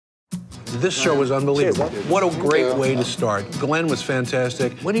This show was unbelievable. What a great way to start. Glenn was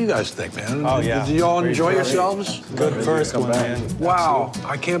fantastic. What do you guys think, man? Oh, yeah. Did you all enjoy yourselves? Good first one, man. Wow,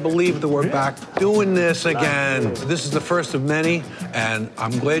 I can't believe that we're back doing this again. This is the first of many, and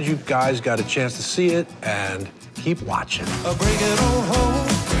I'm glad you guys got a chance to see it, and keep watching. Bring it on home.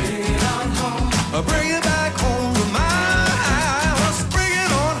 Bring it on home. Bring it back home to my house. Bring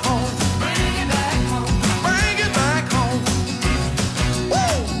it on home. Bring it back home. Bring it back home.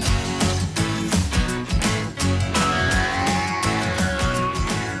 Woo!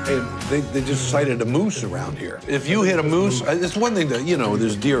 They just sighted a moose around here. If you hit a moose, it's one thing that, you know,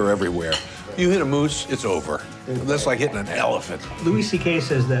 there's deer everywhere. You hit a moose, it's over. That's like hitting an elephant. Louis C.K.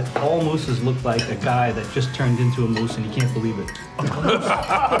 says that all mooses look like a guy that just turned into a moose and he can't believe it.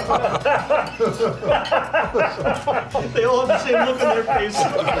 They all have the same look on their face.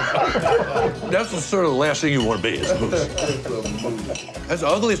 That's the sort of the last thing you want to be, is a moose. That's the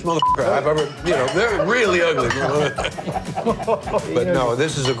ugliest motherfucker I've ever, you know, they're really ugly. But no,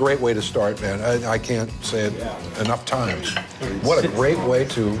 this is a great way to start, man. I can't say it enough times. What a great way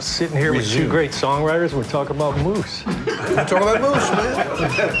to Sitting here with two great songwriters, we're talking about moose. We're talking about moose,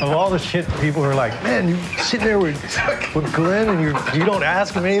 man. Of all the shit, people are like, man, you sitting there with Glenn and you don't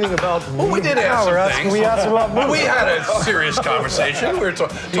ask him anything about moose. Well, we did ask some things. We asked him about moose. We had a serious conversation. We were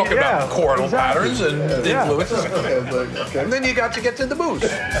talking about chordal patterns and influences. And then you got to get to the moose.